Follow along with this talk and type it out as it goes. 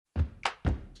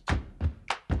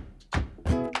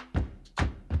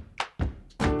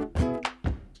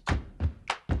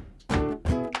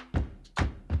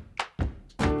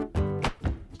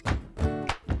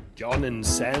John and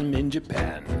Sam in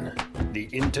Japan, the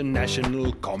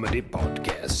international comedy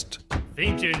podcast.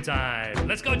 Theme tune time.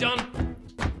 Let's go, John.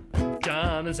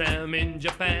 John and Sam in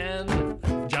Japan.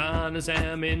 John and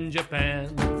Sam in Japan.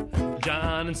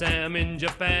 John and Sam in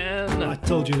Japan. I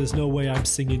told you there's no way I'm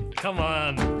singing. Come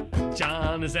on.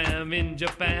 John and Sam in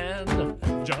Japan.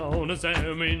 John and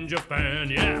Sam in Japan.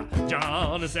 Yeah.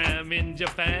 John and Sam in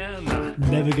Japan.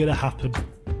 Never gonna happen.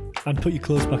 And put your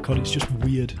clothes back on, it's just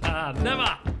weird.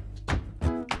 Never.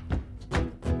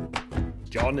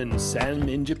 John and Sam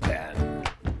in Japan,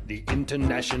 the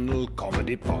international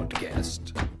comedy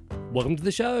podcast. Welcome to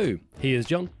the show. He is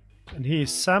John. And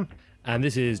here's Sam, And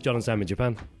this is John and Sam in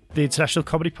Japan. the international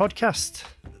comedy podcast.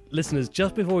 Listeners,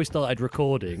 just before we started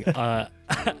recording,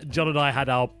 John and I had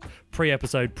our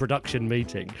pre-episode production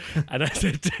meeting, and I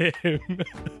said to him,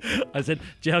 do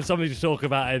you have something to talk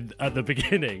about at the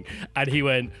beginning? And he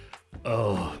went,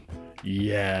 oh,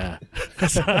 yeah.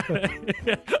 So,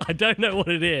 I don't know what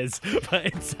it is, but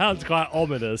it sounds quite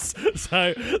ominous.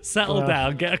 So settle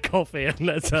down, get a coffee, and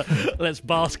let's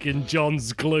bask in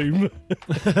John's gloom.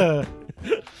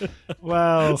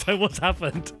 Well, So what's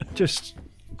happened?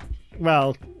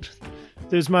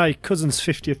 there's my cousin's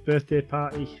 50th birthday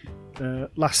party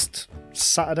last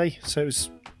Saturday, so it was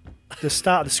the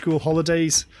start of the school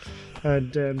holidays,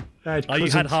 and I had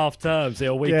You had half term, so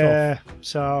you're a week off. yeah,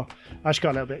 so I just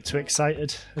got a little bit too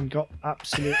excited and got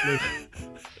absolutely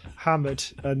hammered,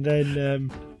 and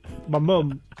then my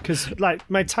mum, because like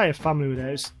my entire family were there,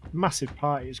 it was a massive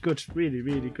party, it was good, really,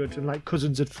 really good, and like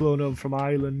cousins had flown home from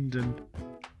Ireland and,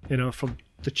 you know, from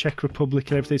the Czech Republic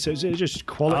and everything, so it was just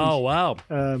quality. Oh, wow.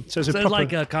 So it was a So it's proper,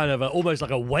 like a kind of almost like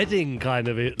a wedding kind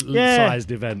of Yeah.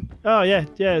 sized event. oh yeah,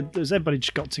 everybody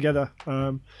just got together.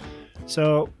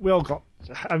 So we all got,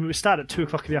 we started at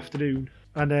 2:00 in the afternoon,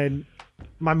 and then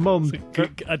my mum,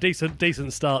 A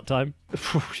decent start time.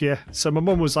 yeah. So my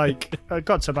mum was like, I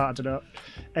got to about, I don't know,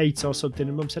 8 or something,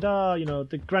 and mum said, you know,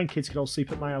 the grandkids can all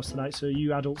sleep at my house tonight, so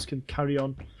you adults can carry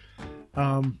on.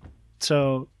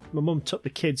 So my mum took the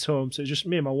kids home, so it was just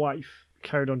me and my wife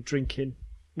carried on drinking.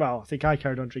 Well, I think I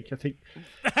carried on drinking. I think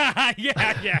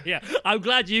Yeah. I'm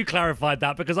glad you clarified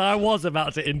that, because I was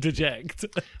about to interject.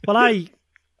 Well,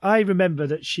 I remember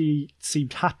that she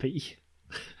seemed happy,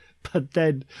 but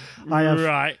then I have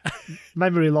Right.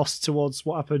 memory loss towards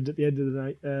what happened at the end of the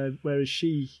night, whereas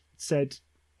she said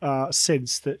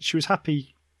since that she was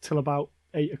happy till about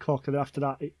 8:00, and after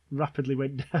that it rapidly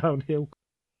went downhill.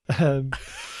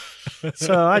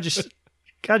 So I just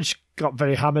got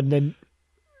very hammered, and then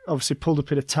obviously pulled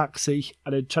up in a taxi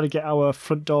and then tried to get our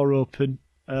front door open.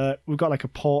 We've got like a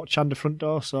porch and a front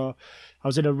door, so I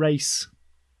was in a race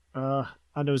and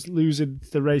I was losing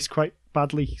the race quite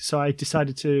badly, so I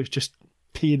decided to just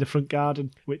pee in the front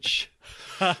garden, which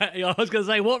I was going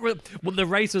to say, well, the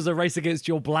race was a race against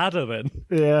your bladder then.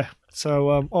 yeah,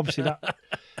 so obviously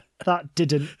that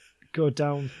didn't go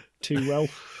down too well.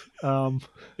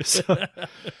 So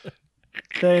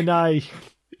then I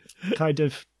kind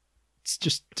of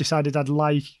just decided I'd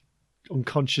lie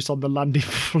unconscious on the landing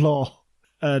floor,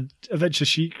 and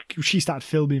eventually she started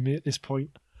filming me at this point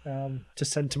to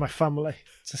send to my family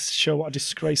to show what a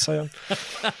disgrace I am.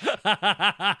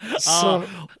 So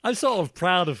I'm sort of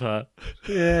proud of her.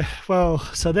 yeah, well,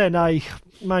 so then I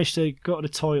managed to go to the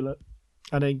toilet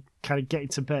and then kind of get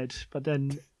into bed, but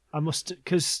then I must,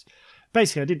 because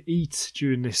basically I didn't eat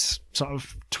during this sort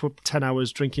of 10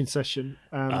 hours drinking session.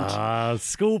 And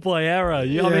Schoolboy error. I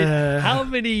mean, Yeah. how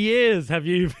many years have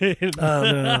you been?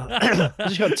 oh no, I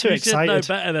just got too You excited.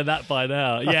 should know better than that by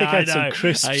now. think I had some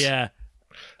crisps. Yeah.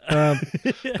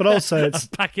 But also it's, A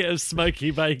packet of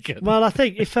smoky bacon. well, I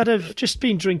think if I'd have just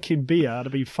been drinking beer, I'd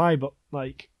have been fine, but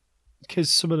like, because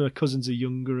some of my cousins are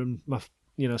younger and my,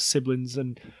 you know, siblings,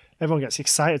 and everyone gets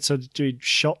excited, so they're doing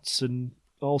shots and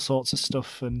all sorts of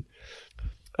stuff, and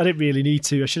I didn't really need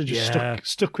to. I should have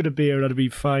just stuck with a beer and I'd have been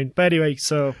fine. But anyway,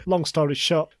 so long story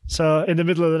short, so in the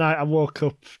middle of the night I woke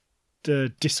up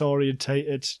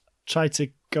disorientated, tried to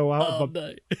go out of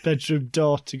my bedroom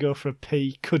door to go for a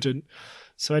pee, couldn't,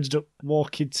 so I ended up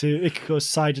walking to Ikiko's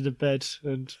side of the bed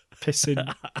and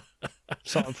pissing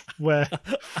sort of where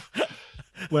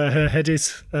her head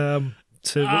is, to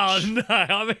which No,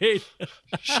 I mean...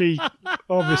 she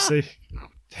obviously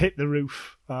hit the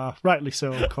roof, rightly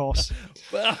so, of course.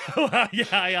 Well,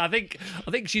 yeah, I think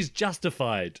she's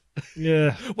justified.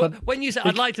 Yeah, When you say,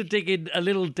 I'd like to dig in a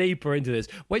little deeper into this.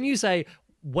 When you say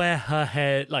where her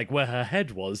head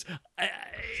was,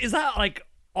 is that like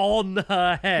on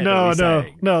her head?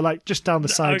 no, like just down the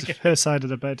side, Okay. her side of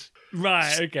the bed.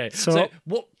 Right. Okay. So- So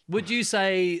what would you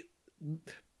say?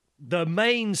 the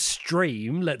main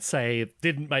stream, let's say,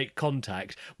 didn't make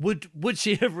contact, would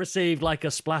she have received like a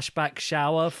splashback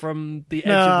shower from the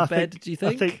edge of the bed, do you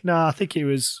think? I think it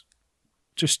was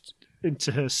just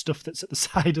into her stuff that's at the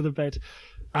side of the bed.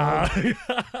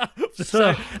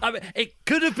 So, I mean, it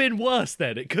could have been worse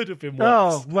then. It could have been worse.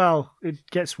 Oh, well, it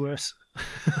gets worse.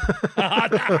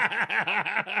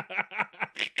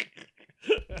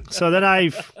 So then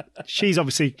I've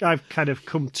kind of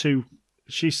come to,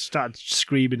 she started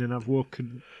screaming and I've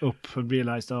woken up and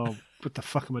realised, oh, what the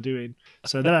fuck am I doing?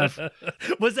 So then I've...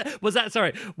 Was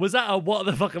that a what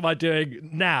the fuck am I doing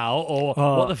now, or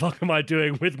what the fuck am I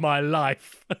doing with my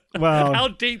life? Well, how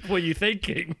deep were you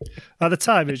thinking? At the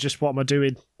time, it was just, what am I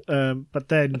doing? But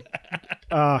then,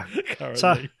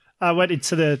 so I went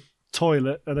into the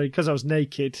toilet, and then because I was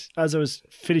naked, as I was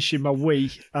finishing my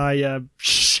wee, I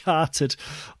shattered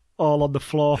all on the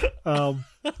floor. Oh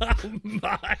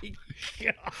my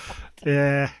God.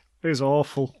 Yeah, it was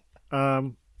awful.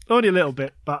 Only a little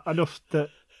bit, but enough that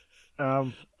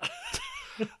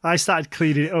I started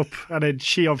cleaning it up, and then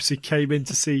she obviously came in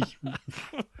to see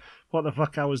what the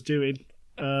fuck I was doing.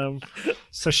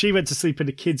 So she went to sleep in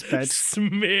the kids' bed,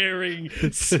 smearing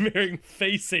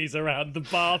feces around the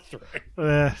bathroom.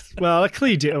 Well, I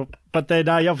cleaned it up, but then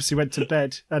I obviously went to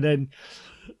bed, and then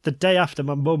the day after,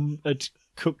 my mum had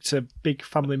cooked a big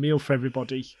family meal for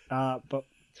everybody, but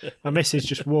my missus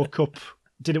just woke up,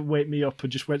 didn't wake me up,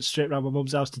 and just went straight around my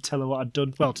mum's house to tell her what I'd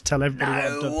done. Well, to tell everybody what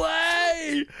I'd done.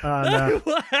 Way! And, no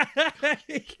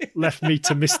way! Left me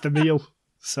to miss the meal.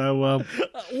 So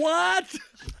what?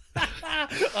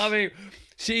 I mean,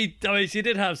 she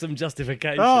did have some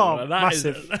justification. Oh, that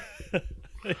massive.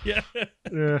 Yeah.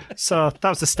 So that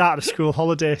was the start of the school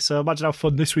holiday. So imagine how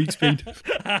fun this week's been.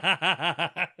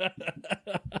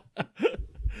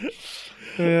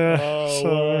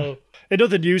 Wow. In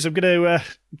other news, I'm gonna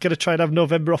try and have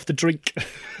November off the drink.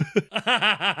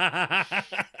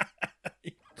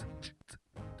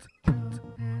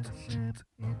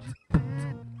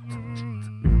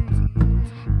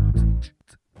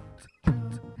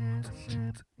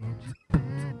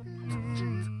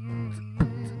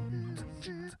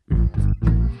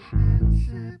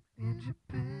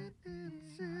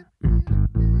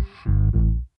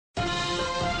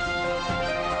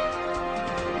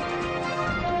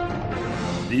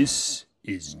 This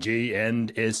is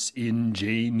J&S in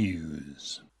J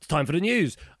News. It's time for the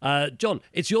news. John,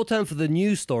 it's your turn for the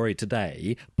news story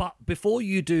today. But before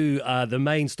you do the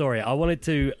main story, I wanted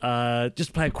to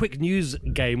just play a quick news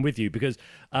game with you because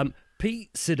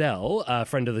Pete Siddell, a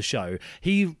friend of the show,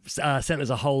 he sent us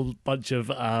a whole bunch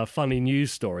of funny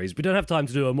news stories. We don't have time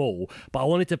to do them all, but I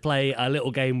wanted to play a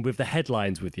little game with the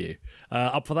headlines with you.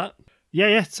 Up for that?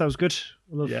 Yeah, sounds good.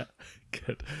 Yeah,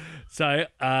 good. So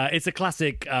it's a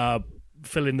classic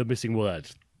fill in the missing word.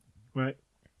 Right.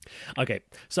 Okay,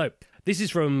 so this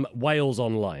is from Wales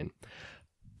Online.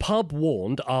 Pub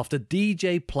warned after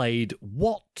DJ played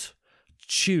what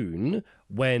tune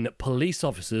when police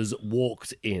officers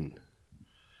walked in?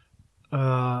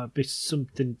 Be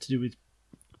something to do with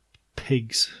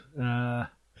pigs. I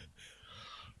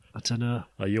don't know.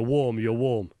 Oh, you're warm.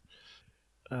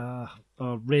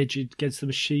 Rage Against the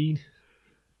Machine.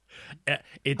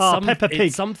 It's Peppa Pig.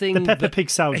 It's something the Peppa Pig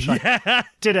soundtrack. Yeah.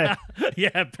 Did it?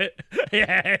 Yeah,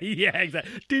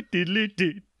 exactly.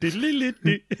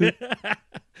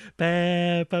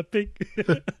 Peppa Pig.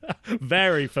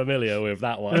 Very familiar with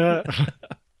that one.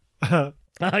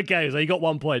 Okay, so you got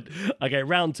 1 point. Okay,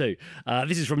 round two.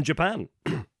 This is from Japan,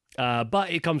 but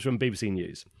it comes from BBC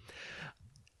News.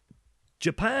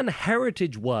 Japan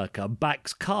heritage worker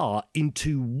backs car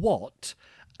into what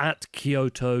at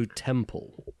Kyoto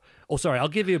Temple? Oh, sorry, I'll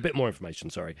give you a bit more information,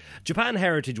 sorry. Japan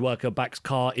heritage worker backs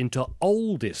car into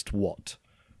oldest what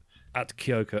at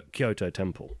Kyoto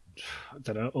Temple? I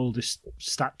don't know, oldest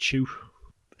statue.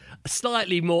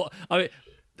 Slightly more... I mean,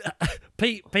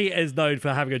 Pete is known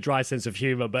for having a dry sense of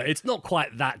humour, but it's not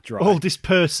quite that dry. Oldest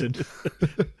person.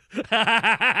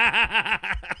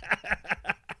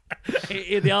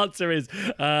 The answer is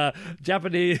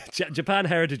Japan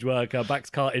heritage worker backs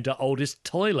car into oldest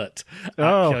toilet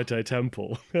at Kyoto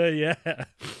Temple. Yeah.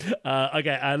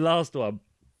 Okay, and last one.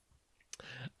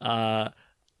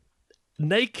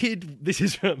 Naked. This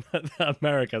is from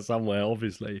America somewhere,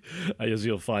 obviously, as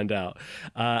you'll find out.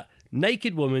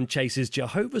 Naked woman chases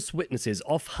Jehovah's Witnesses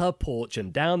off her porch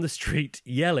and down the street,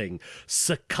 yelling,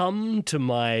 "Succumb to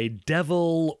my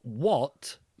devil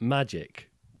what magic?"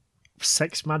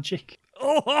 Sex magic.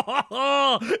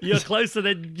 Oh, you're closer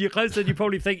than you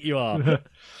probably think you are.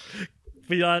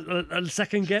 For a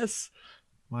second guess,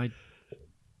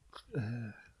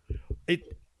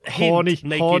 Hint,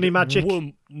 horny magic.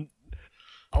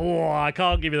 Oh, I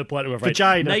can't give you the point, I'm afraid.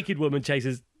 Vagina. Naked woman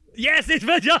chases... Yes, it's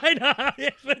vagina!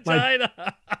 It's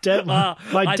vagina!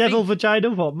 My devil vagina,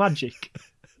 what? Magic?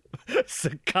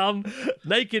 Succumb.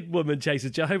 Naked woman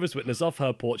chases Jehovah's Witness off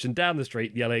her porch and down the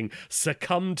street yelling,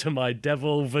 "Succumb to my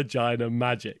devil vagina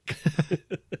magic."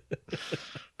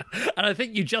 And I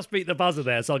think you just beat the buzzer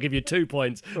there, so I'll give you 2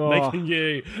 points, making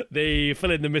you the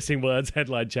fill in the missing words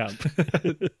headline champ.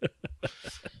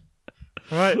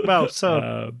 Right. Well,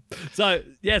 so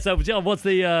John, what's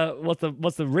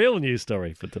the real news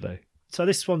story for today? So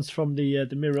this one's from the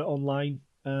Mirror Online,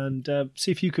 and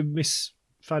see if you can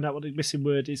find out what the missing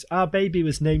word is. Our baby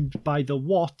was named by the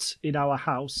what in our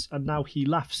house, and now he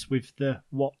laughs with the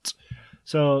what.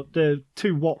 So the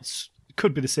two whats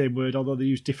could be the same word, although they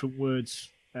use different words.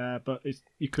 But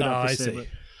you could have the same word.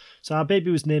 So our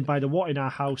baby was named by the what in our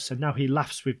house, and now he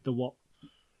laughs with the what.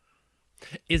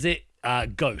 Is it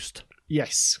ghost?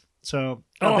 Yes. So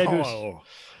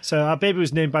our baby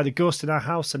was named by the ghost in our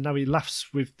house, and now he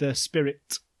laughs with the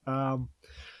spirit.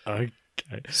 Okay.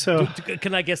 So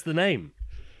can I guess the name?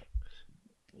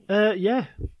 Yeah.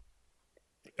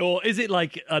 Or is it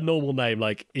like a normal name,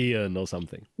 like Ian or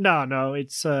something? No.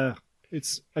 It's a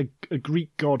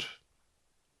Greek god.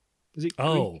 Is it Greek?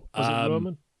 Was it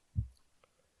Roman?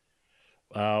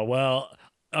 Well,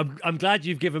 I'm glad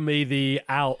you've given me the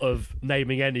out of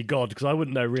naming any god, because I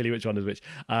wouldn't know really which one is which.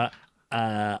 I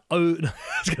was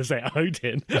going to say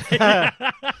Odin.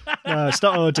 No, it's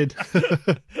not Odin.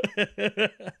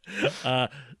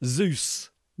 Zeus.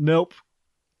 Nope.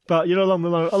 But you're along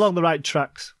the right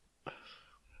tracks.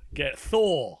 Get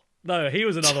Thor. No, he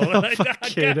was another one.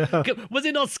 Was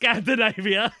it not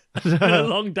Scandinavia? It's been a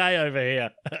long day over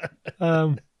here.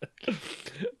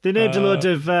 They named a load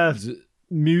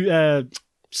of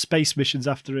space missions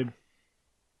after him.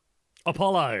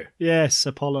 Apollo. Yes,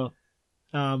 Apollo.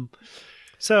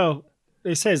 So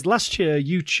it says last year,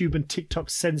 YouTube and TikTok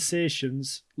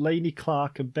sensations Lainey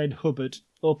Clark and Ben Hubbard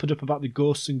opened up about the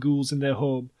ghosts and ghouls in their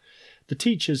home. The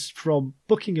teachers from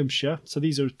Buckinghamshire, so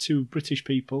these are two British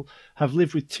people, have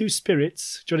lived with two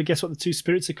spirits. Do you want to guess what the two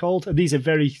spirits are called? And these are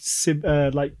very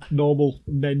like normal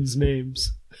men's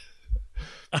names.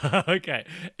 Okay.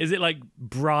 Is it like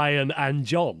Brian and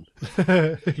John?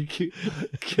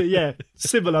 Yeah,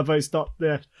 similar, but it's not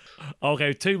there.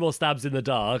 Okay, 2 more stabs in the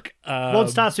dark. One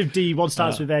starts with D, one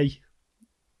starts with A.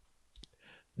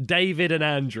 David and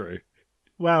Andrew.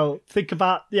 Well, think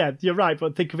about, you're right,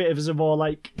 but think of it as a more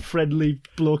like friendly,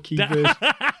 blokey version.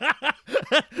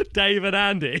 Dave and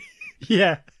Andy.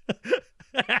 Yeah.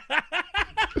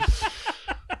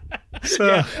 So,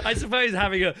 yeah, I suppose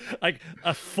having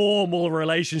a formal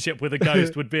relationship with a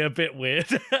ghost would be a bit weird.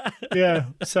 Yeah,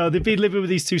 so they've been living with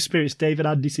these two spirits, Dave and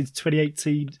Andy, since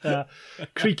 2018.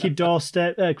 Creaking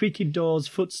doors,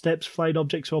 footsteps, flying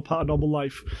objects are all part of normal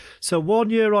life. So 1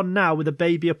 year on now, with a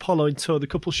baby Apollo in tow, the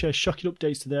couple share shocking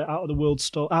updates to their out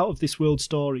of this world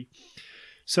story.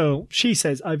 So she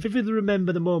says, I vividly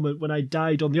remember the moment when I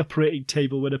died on the operating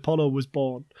table when Apollo was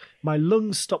born. My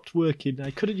lungs stopped working.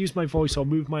 I couldn't use my voice or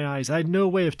move my eyes. I had no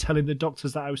way of telling the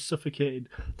doctors that I was suffocating.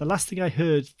 The last thing I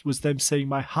heard was them saying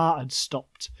my heart had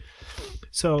stopped.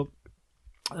 So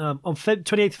on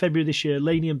 28th February this year,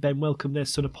 Lainey and Ben welcomed their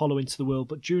son Apollo into the world.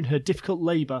 But during her difficult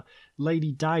labour,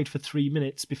 Lainey died for 3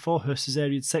 minutes before her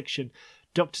caesarean section.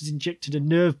 Doctors injected a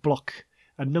nerve block,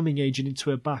 a numbing agent into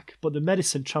her back, but the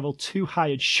medicine travelled too high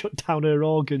and shut down her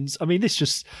organs. I mean,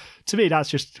 to me, that's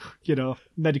just,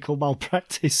 medical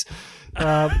malpractice.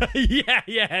 Yeah.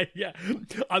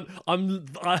 I'm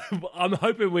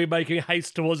hoping we're making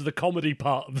haste towards the comedy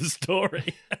part of the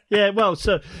story. Yeah, well,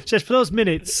 so just for those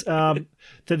minutes that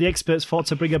the experts fought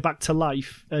to bring her back to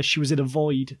life, she was in a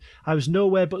void. I was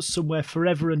nowhere but somewhere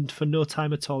forever and for no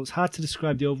time at all. It's hard to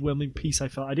describe the overwhelming peace I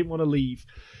felt. I didn't want to leave.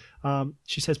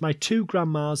 She says, my 2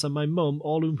 grandmas and my mum,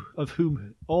 all of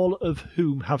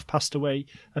whom have passed away,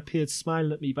 appeared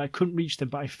smiling at me, but I couldn't reach them,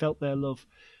 but I felt their love.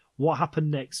 What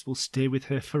happened next will stay with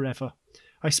her forever.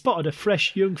 I spotted a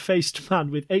fresh, young-faced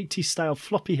man with 80s-style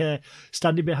floppy hair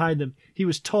standing behind them. He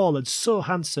was tall and so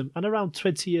handsome, and around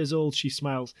 20 years old, she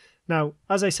smiles. Now,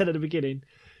 as I said at the beginning,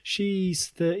 she's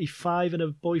 35 and her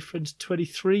boyfriend's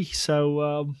 23,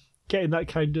 so getting that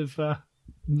kind of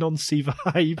noncy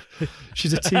vibe.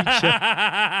 She's a teacher.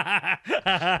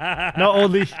 Not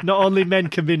only men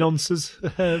can be nonces.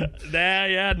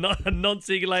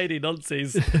 Noncy lady,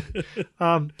 noncies.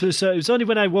 So it was only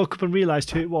when I woke up and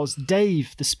realised who it was.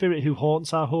 Dave, the spirit who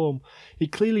haunts our home.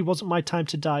 It clearly wasn't my time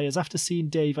to die, as after seeing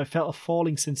Dave, I felt a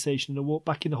falling sensation and awoke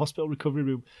back in the hospital recovery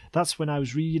room. That's when I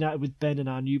was reunited with Ben and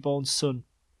our newborn son.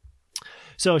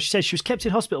 So she says she was kept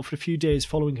in hospital for a few days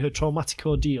following her traumatic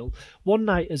ordeal. One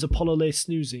night, as Apollo lay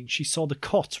snoozing, she saw the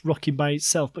cot rocking by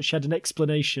itself, but she had an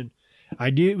explanation. I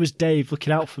knew it was Dave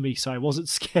looking out for me, so I wasn't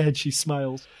scared, she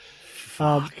smiled.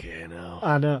 Fucking hell.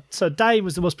 I know. So dying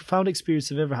was the most profound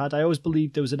experience I've ever had. I always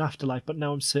believed there was an afterlife, but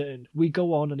now I'm certain. We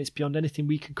go on, and it's beyond anything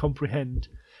we can comprehend.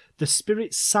 The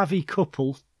spirit-savvy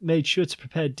couple made sure to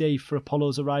prepare Dave for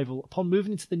Apollo's arrival. Upon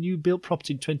moving into the new built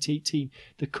property in 2018,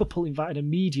 the couple invited a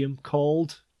medium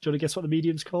called... Do you want to guess what the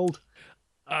medium's called?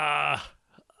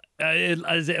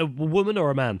 Is it a woman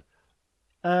or a man?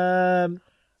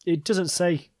 It doesn't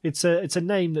say. It's a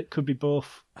name that could be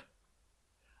both.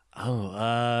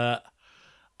 Oh,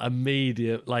 a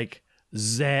medium, like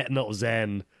Zen, not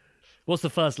Zen. What's the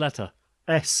first letter?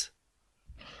 S.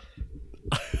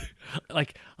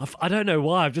 Like, I don't know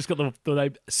why. I've just got the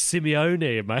name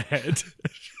Simeone in my head.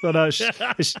 Well, no, it's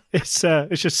just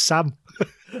Sam.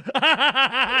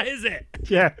 Is it?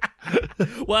 Yeah.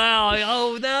 Wow.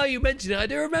 Oh, now you mention it, I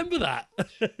do remember that.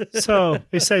 So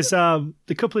it says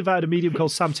the couple invited a medium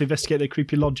called Sam to investigate their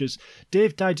creepy lodgers.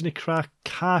 Dave died in a car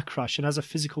crash and has a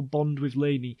physical bond with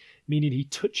Lainey, meaning he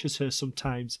touches her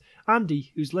sometimes.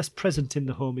 Andy, who's less present in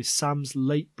the home, is Sam's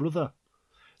late brother.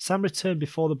 Sam returned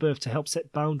before the birth to help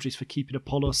set boundaries for keeping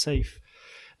Apollo safe.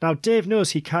 Now, Dave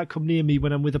knows he can't come near me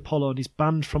when I'm with Apollo and he's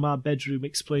banned from our bedroom,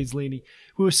 explains Lainey.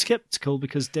 We were sceptical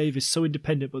because Dave is so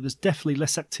independent, but there's definitely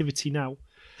less activity now.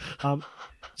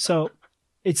 So,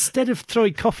 instead of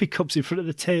throwing coffee cups in front of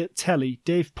the telly,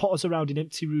 Dave potters around in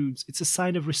empty rooms. It's a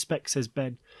sign of respect, says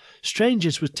Ben.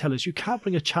 Strangers would tell us you can't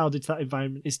bring a child into that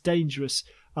environment. It's dangerous.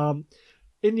 In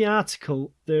the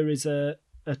article, there is a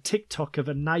TikTok of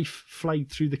a knife flying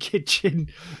through the kitchen.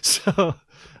 So,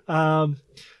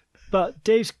 but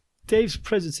Dave's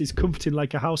presence is comforting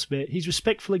like a housemate. He's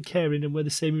respectful and caring, and we're the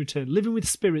same in return. Living with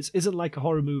spirits isn't like a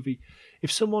horror movie.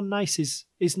 If someone nice is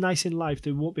nice in life,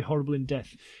 they won't be horrible in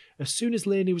death. As soon as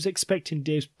Lainey was expecting,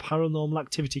 Dave's paranormal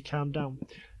activity calmed down.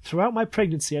 Throughout my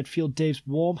pregnancy, I'd feel Dave's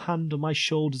warm hand on my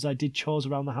shoulder as I did chores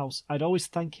around the house. I'd always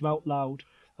thank him out loud.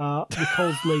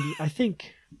 Recalls Lainey.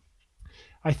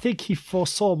 I think he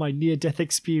foresaw my near-death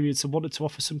experience and wanted to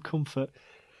offer some comfort.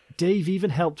 Dave even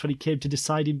helped when he came to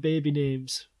deciding baby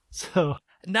names. So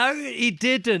No, he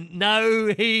didn't.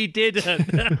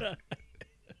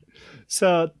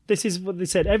 So this is what they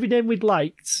said. Every name we'd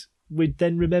liked, we'd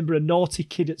then remember a naughty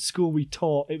kid at school we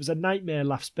taught. It was a nightmare,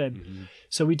 laughs Ben. Mm-hmm.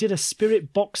 So we did a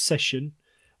spirit box session.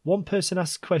 One person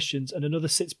asks questions and another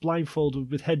sits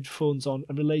blindfolded with headphones on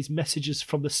and relays messages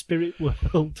from the spirit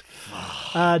world.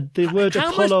 The word How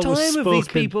Apollo much was time spoken. have these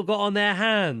people got on their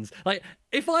hands? Like,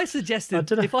 if I suggested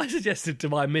to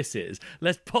my missus,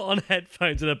 let's put on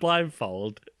headphones and a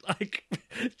blindfold, like,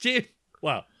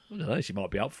 well, I don't know, she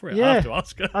might be up for it. Yeah. I have to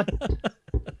ask her.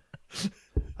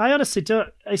 I honestly don't.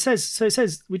 It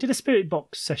says we did a spirit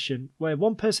box session where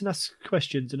one person asks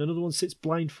questions and another one sits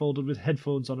blindfolded with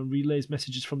headphones on and relays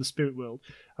messages from the spirit world.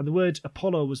 And the word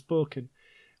Apollo was spoken.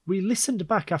 We listened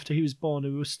back after he was born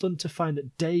and we were stunned to find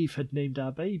that Dave had named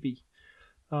our baby.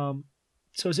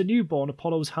 So as a newborn,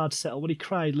 Apollo was hard to settle. When he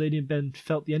cried, Lainey and Ben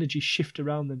felt the energy shift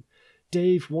around them.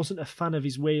 Dave wasn't a fan of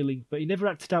his wailing, but he never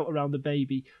acted out around the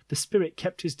baby. The spirit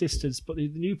kept his distance, but the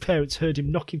new parents heard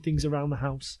him knocking things around the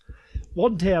house.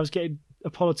 One day I was getting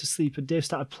Apollo to sleep and Dave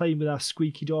started playing with our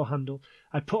squeaky door handle.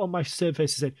 I put on my stern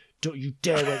face and said, "Don't you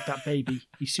dare wake that baby."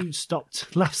 He soon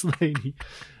stopped, laughs Lainey.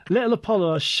 Little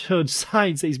Apollo has shown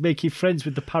signs that he's making friends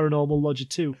with the paranormal lodger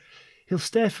too. He'll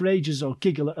stare for ages or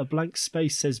giggle at a blank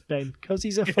space, says Ben, because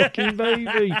he's a fucking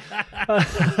baby.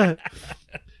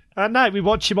 At night, we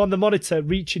watch him on the monitor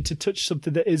reaching to touch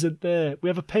something that isn't there. We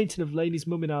have a painting of Lainey's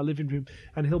mum in our living room,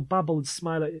 and he'll babble and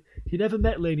smile at it. He never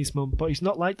met Lainey's mum, but he's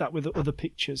not like that with the other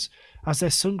pictures. As their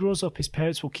son grows up, his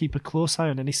parents will keep a close eye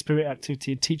on any spirit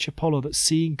activity and teach Apollo that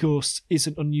seeing ghosts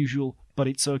isn't unusual, but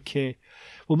it's okay.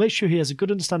 We'll make sure he has a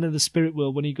good understanding of the spirit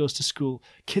world when he goes to school.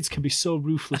 Kids can be so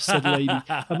ruthless, said Lainey.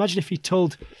 Imagine if he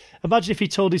told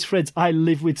his friends, "I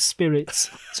live with spirits,"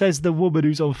 says the woman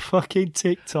who's on fucking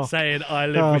TikTok. Saying, "I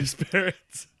live with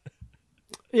spirits."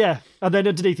 Yeah, and then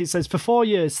underneath it says, for 4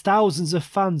 years, thousands of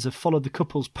fans have followed the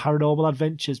couple's paranormal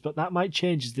adventures, but that might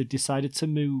change as they've decided to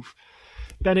move.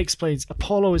 Ben explains,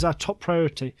 Apollo is our top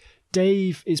priority.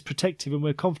 Dave is protective and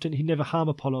we're confident he'd never harm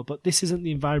Apollo, but this isn't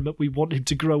the environment we want him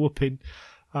to grow up in.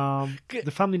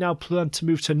 The family now plan to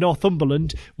move to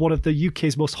Northumberland, one of the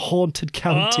UK's most haunted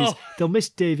counties. Oh. They'll miss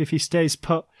Dave if he stays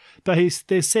put, but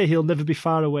they say he'll never be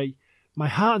far away. My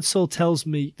heart and soul tells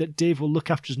me that Dave will look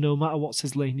after us no matter what,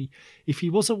 says Lainey. If he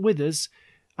wasn't with us,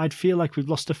 I'd feel like we've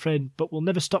lost a friend, but we'll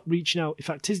never stop reaching out. If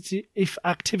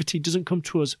activity doesn't come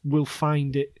to us, we'll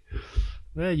find it.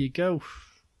 there you go.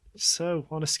 So,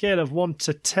 on a scale of 1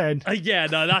 to 10. Yeah,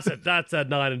 no, that's a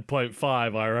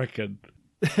 9.5, I reckon.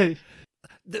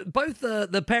 Both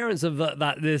the parents of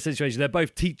this situation, they're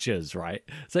both teachers, right?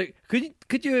 So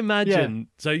could you imagine? Yeah.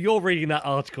 So you're reading that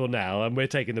article now, and we're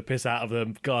taking the piss out of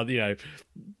them. God, yeah,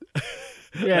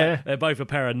 they're both a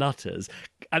pair of nutters,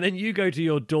 and then you go to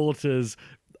your daughter's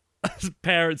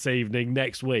parents' evening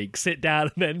next week, sit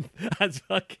down, and then has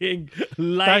fucking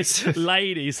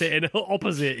lady sitting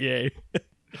opposite you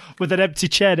with an empty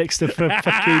chair next to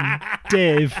fucking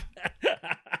Dave.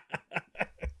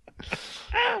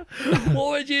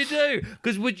 What would you do?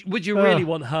 Because would you really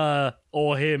want her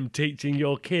or him teaching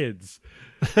your kids?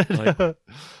 Like...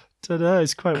 Don't know.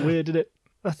 It's quite weird, isn't it?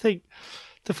 I think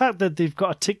the fact that they've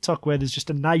got a TikTok where there's just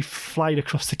a knife flying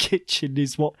across the kitchen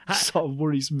is what sort of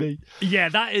worries me. Yeah,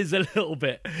 that is a little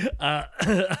bit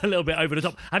over the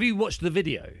top. Have you watched the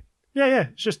video? Yeah.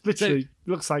 It's just literally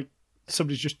looks like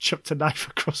somebody's just chucked a knife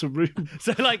across a room.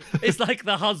 So, like, it's like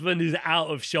the husband is out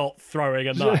of shot throwing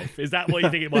a knife. Is that what you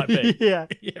think it might be? Yeah.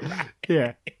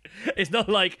 Yeah. It's not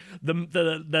like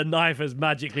the knife has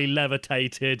magically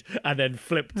levitated and then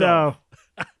flipped off.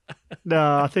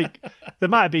 No, I think there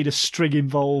might have been a string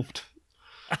involved.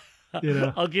 You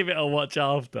know. I'll give it a watch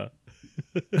after.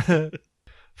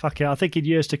 Fuck it, I think in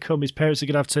years to come his parents are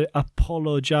going to have to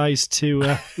apologise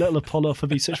to little Apollo for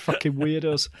being such fucking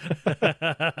weirdos.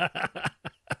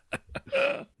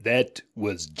 That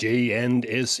was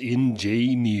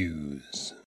J&SNJ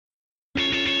News.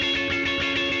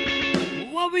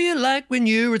 What were you like when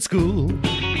you were at school?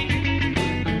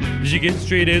 Did you get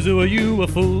straight A's or were you a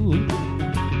fool?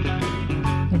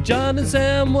 John and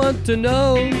Sam want to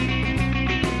know.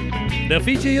 They'll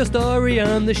feature your story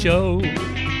on the show.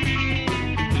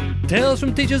 Tales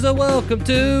from teachers are welcome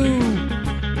too.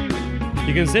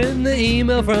 You can send the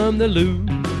email from the loo.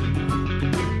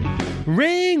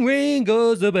 Ring, ring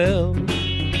goes the bell.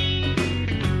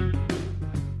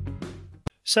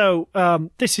 So,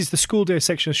 this is the school day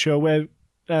section of the show where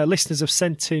listeners have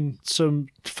sent in some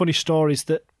funny stories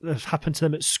that have happened to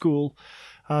them at school.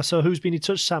 So who's been in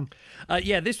touch, Sam?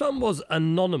 Yeah, this one was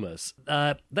anonymous.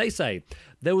 They say,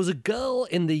 there was a girl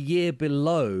in the year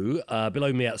below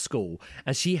me at school,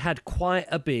 and she had quite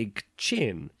a big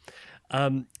chin.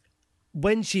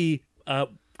 When she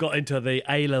got into the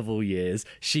A-level years,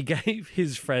 she gave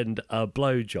his friend a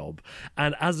blowjob,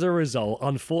 and as a result,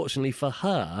 unfortunately for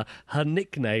her, her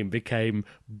nickname became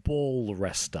Ball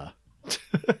Rester.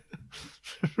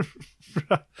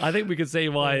 I think we can see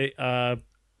why...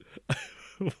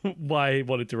 why he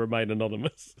wanted to remain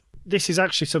anonymous. This is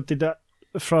actually something that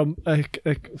from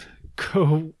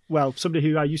somebody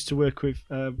who I used to work with,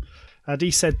 and he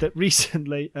said that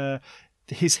recently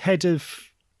his head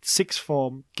of sixth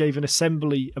form gave an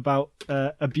assembly about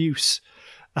abuse,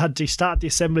 and he started the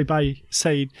assembly by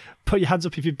saying, "Put your hands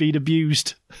up if you've been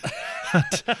abused."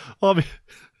 And,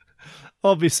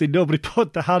 obviously, nobody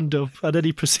put the hand up, and then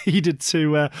he proceeded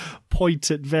to point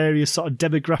at various sort of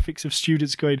demographics of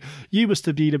students, going, "You must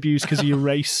have been abused because of your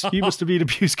race. You must have been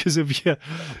abused because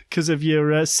of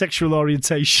your sexual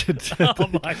orientation."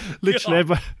 Oh my literally,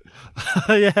 everyone,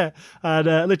 yeah, and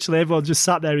literally everyone just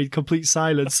sat there in complete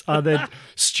silence, and then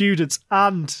students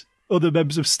and other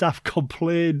members of staff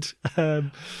complained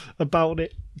about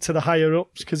it to the higher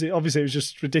ups because obviously it was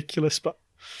just ridiculous, but.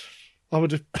 I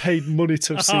would have paid money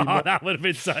to have seen that. That would have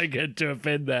been so good to have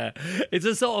been there. It's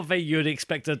the sort of thing you would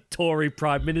expect a Tory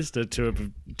Prime Minister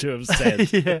to have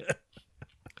said. Yeah.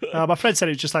 My friend said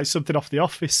it was just like something off The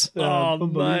Office.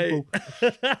 Mate.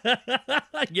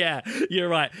 Yeah, you're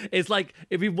right. It's like,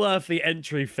 it'd be worth the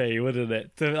entry fee, wouldn't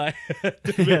it? To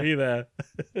be there.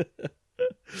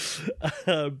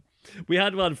 We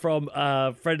had one from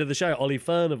a friend of the show, Ollie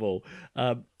Furnival.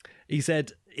 He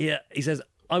says,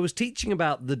 I was teaching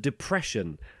about the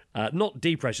Depression, not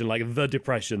depression, like the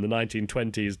Depression, the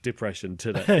 1920s depression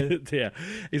today. Yeah.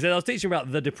 He said, I was teaching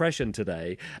about the Depression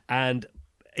today, and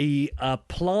he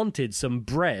planted some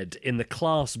bread in the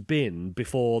class bin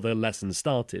before the lesson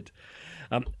started.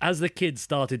 As the kids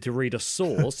started to read a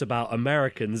source about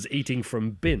Americans eating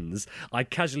from bins, I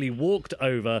casually walked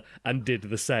over and did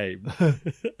the same. I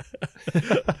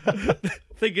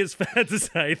think it's fair to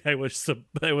say they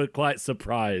were quite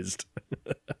surprised.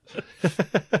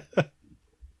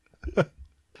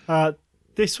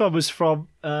 This one was from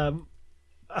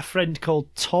a friend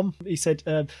called Tom. He said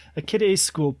a kid at his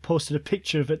school posted a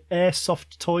picture of an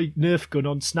airsoft toy Nerf gun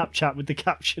on Snapchat with the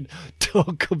caption,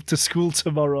 "Don't come to school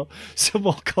tomorrow.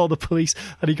 Someone call the police,"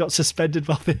 and he got suspended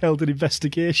while they held an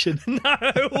investigation.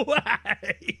 No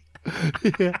way!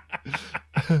 Yeah.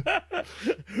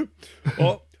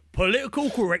 Oh, political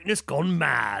correctness gone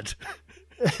mad.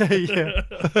 Yeah.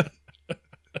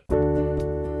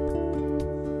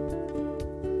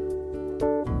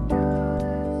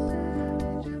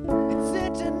 It's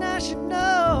international,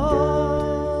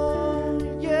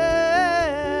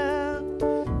 yeah.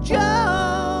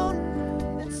 John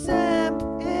and Sam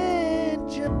in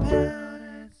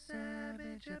Japan.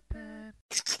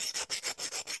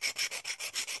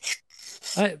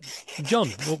 John,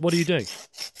 what are you doing?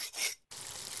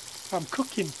 I'm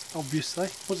cooking, obviously.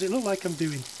 What does it look like I'm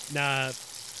doing? Nah,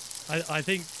 I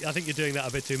think you're doing that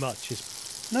a bit too much.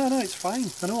 No, it's fine.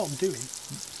 I know what I'm doing.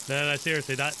 No,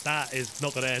 seriously, that is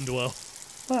not going to end well.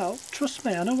 Well, trust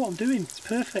me, I know what I'm doing. It's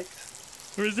perfect.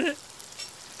 Or is it?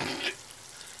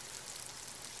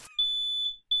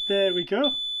 There we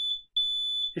go.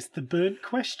 It's the burnt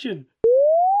question.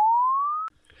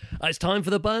 It's time for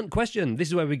the burnt question. This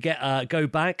is where we go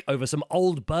back over some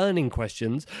old burning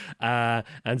questions and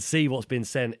see what's been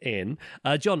sent in.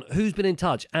 John, who's been in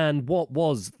touch, and what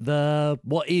is the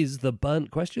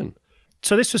burnt question?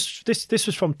 So this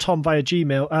was from Tom via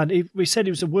Gmail, and we said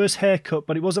it was the worst haircut,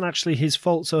 but it wasn't actually his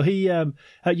fault. So he at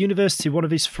university, one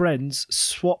of his friends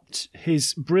swapped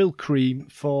his Brill cream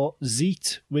for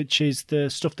Zeet, which is the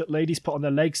stuff that ladies put on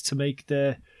their legs to make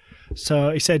their.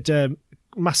 So he said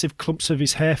massive clumps of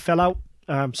his hair fell out.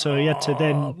 So he had to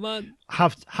then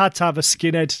have a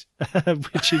skinhead,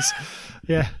 which is,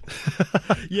 yeah.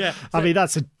 Yeah. I mean,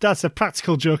 that's a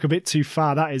practical joke a bit too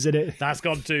far, that is, isn't it? That's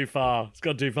gone too far. It's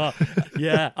gone too far.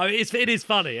 Yeah. I mean, it is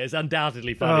funny. It's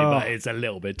undoubtedly funny, but it's a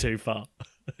little bit too far.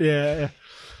 Yeah.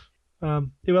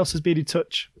 Who else has been in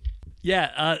touch?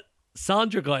 Yeah.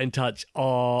 Sandra got in touch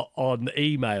on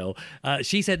email.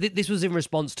 She said this was in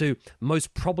response to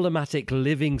most problematic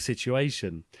living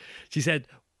situation. She said,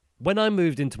 when I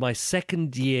moved into my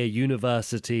second year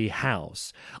university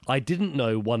house, I didn't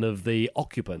know one of the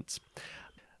occupants.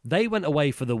 They went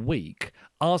away for the week,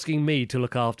 asking me to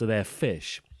look after their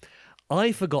fish.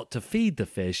 I forgot to feed the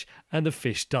fish, and the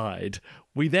fish died.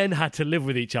 We then had to live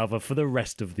with each other for the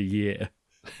rest of the year.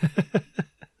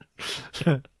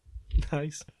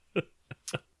 Nice.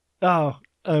 Then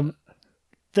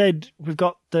we've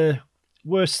got the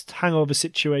worst hangover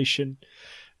situation.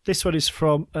 This one is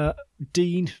from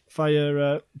Dean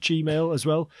via Gmail as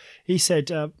well. He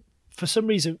said, for some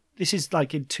reason, this is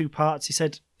like in two parts. He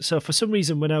said, so for some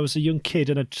reason, when I was a young kid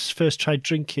and I just first tried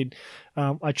drinking,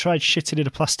 I tried shitting in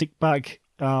a plastic bag.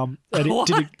 And it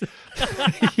didn't.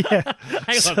 Yeah.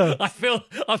 Hang on, I feel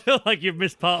like you've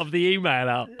missed part of the email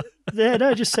out. Yeah, no,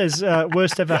 it just says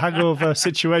worst ever hangover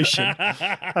situation,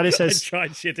 and it says I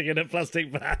tried shitting in a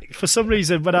plastic bag. For some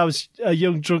reason, when I was a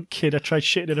young drunk kid, I tried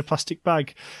shitting in a plastic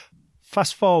bag.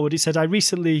 Fast forward, he said I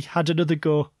recently had another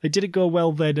go. It didn't go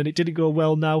well then, and it didn't go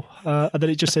well now. And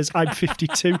then it just says I'm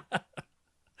 52.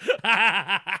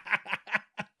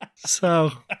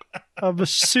 So I'm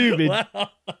assuming. Well.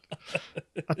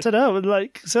 I don't know.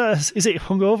 Like, so is it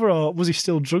hungover or was he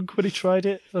still drunk when he tried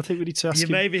it? I think we need to ask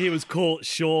him. Maybe he was caught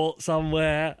short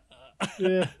somewhere.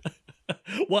 Yeah.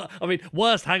 Well, I mean,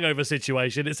 worst hangover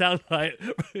situation. It sounds like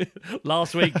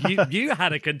last week you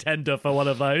had a contender for one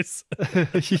of those.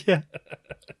 Yeah.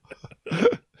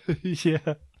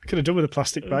 Yeah. Could have done with a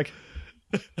plastic bag.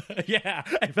 Yeah,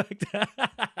 in fact,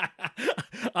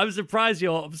 I'm surprised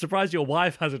your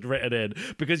wife hasn't written in,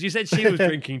 because you said she was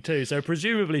drinking too, so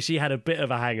presumably she had a bit of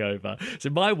a hangover. So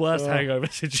my worst hangover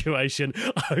situation,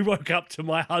 I woke up to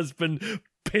my husband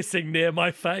pissing near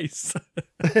my face.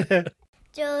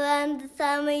 Joan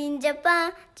Sam in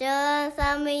Japan, Joan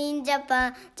Sam in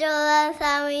Japan, Joan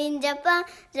Sam in Japan,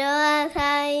 Joan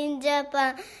Sam in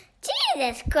Japan.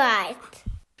 Jesus Christ.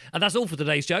 And that's all for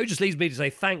today's show. Just leaves me to say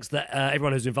thanks to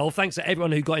everyone who's involved. Thanks to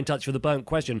everyone who got in touch for the burnt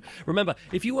question. Remember,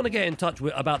 if you want to get in touch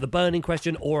about the burning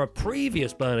question or a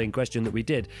previous burning question that we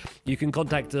did, you can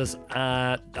contact us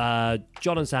at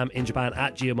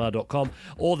johnandsaminjapan@gmail.com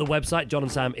or the website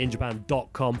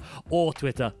johnandsaminjapan.com or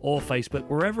Twitter or Facebook.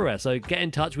 We're everywhere. So get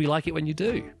in touch. We like it when you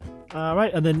do. All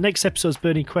right, and then next episode's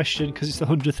burning question, because it's the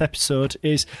 100th episode,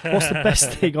 is what's the best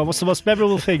thing or what's the most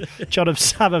memorable thing John and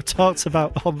Sam have talked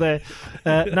about on their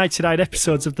 99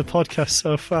 episodes of the podcast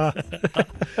so far?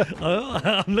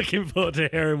 I'm looking forward to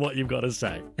hearing what you've got to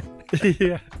say.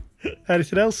 Yeah.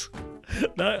 Anything else?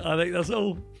 No, I think that's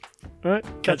all. All right,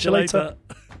 catch you later.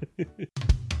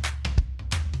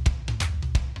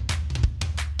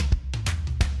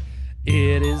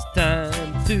 It is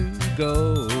time to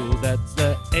go. That's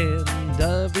the end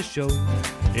of the show.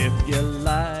 If you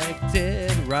liked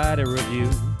it, write a review.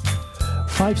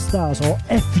 5 stars or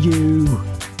F you.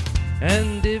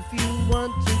 And if you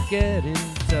want to get in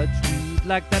touch, we'd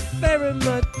like that very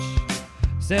much.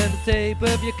 Send a tape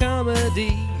of your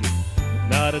comedy.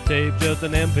 Not a tape, just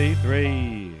an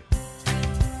MP3.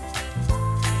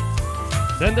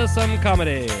 Send us some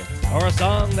comedy or a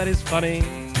song that is funny.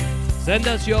 Send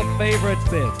us your favorite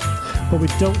bit. But we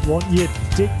don't want your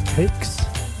dick pics.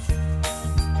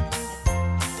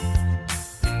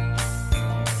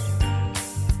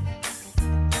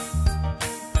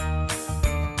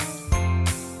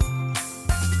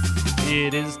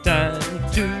 It is time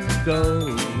to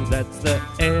go. That's the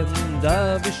end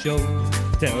of the show.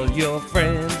 Tell your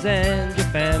friends and your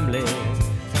family.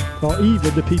 Or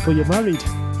even the people you married.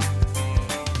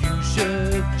 You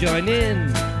should join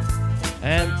in.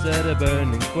 Answer the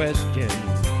burning question.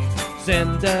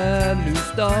 Send a new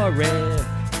story.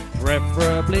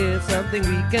 Preferably something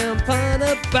we can pun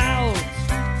about.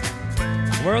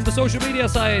 We're on the social media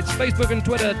sites, Facebook and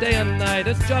Twitter, day and night.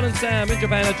 It's John and Sam in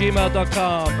Japan at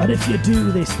gmail.com. And if you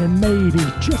do this, then maybe,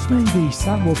 just maybe,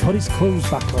 Sam will put his clothes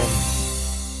back on.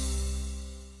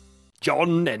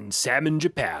 John and Sam in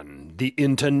Japan, the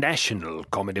international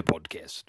comedy podcast.